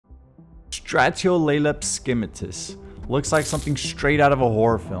Stratiolaelaps Scimmitus. Looks like something straight out of a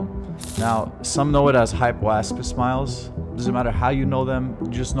horror film. Now, some know it as Hypoaspips Miles. Doesn't matter how you know them, you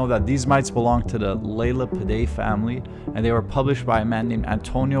just know that these mites belong to the Laelapidae family, and they were published by a man named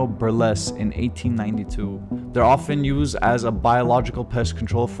Antonio Burles in 1892. They're often used as a biological pest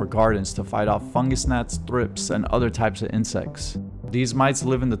control for gardens to fight off fungus gnats, thrips, and other types of insects. These mites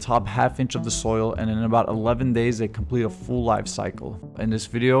live in the top half-inch of the soil, and in about 11 days they complete a full life cycle. In this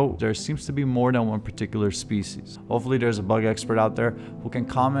video, there seems to be more than one particular species. Hopefully there's a bug expert out there who can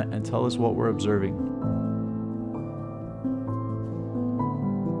comment and tell us what we're observing.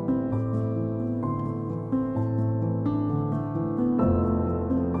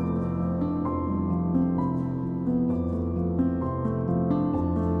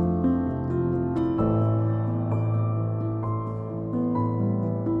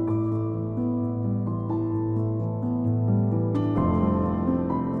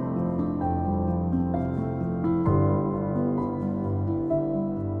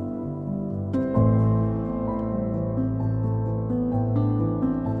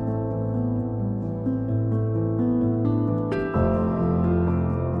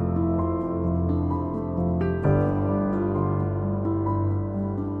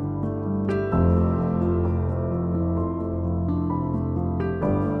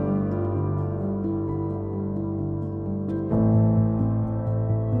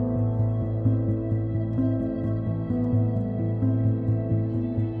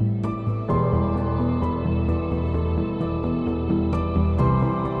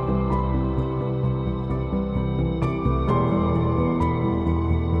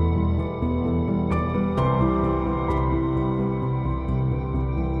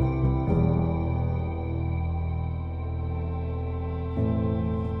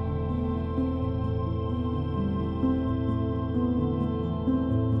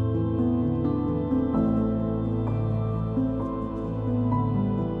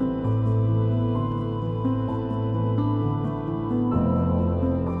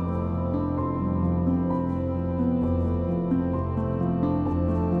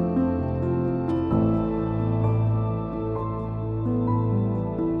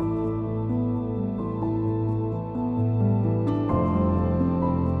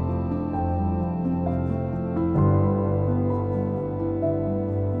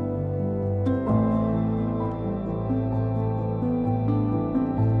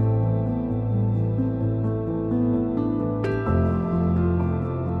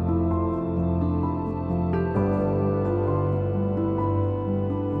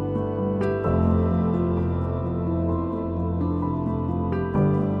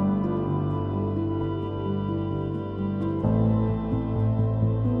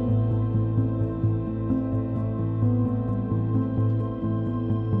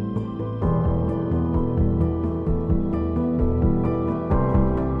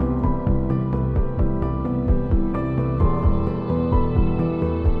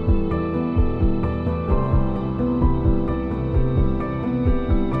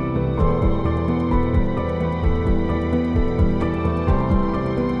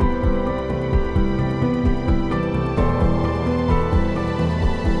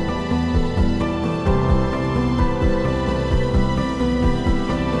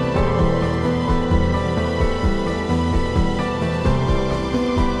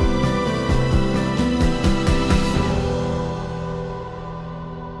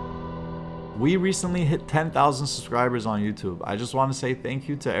 We recently hit 10,000 subscribers on YouTube. I just want to say thank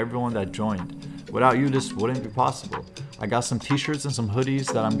you to everyone that joined. Without you, this wouldn't be possible. I got some t-shirts and some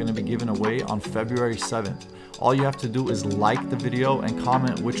hoodies that I'm going to be giving away on February 7th. All you have to do is like the video and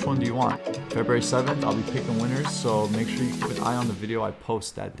comment which one do you want. February 7th, I'll be picking winners, so make sure you keep an eye on the video I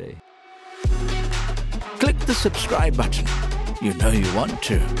post that day. Click the subscribe button. You know you want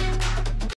to.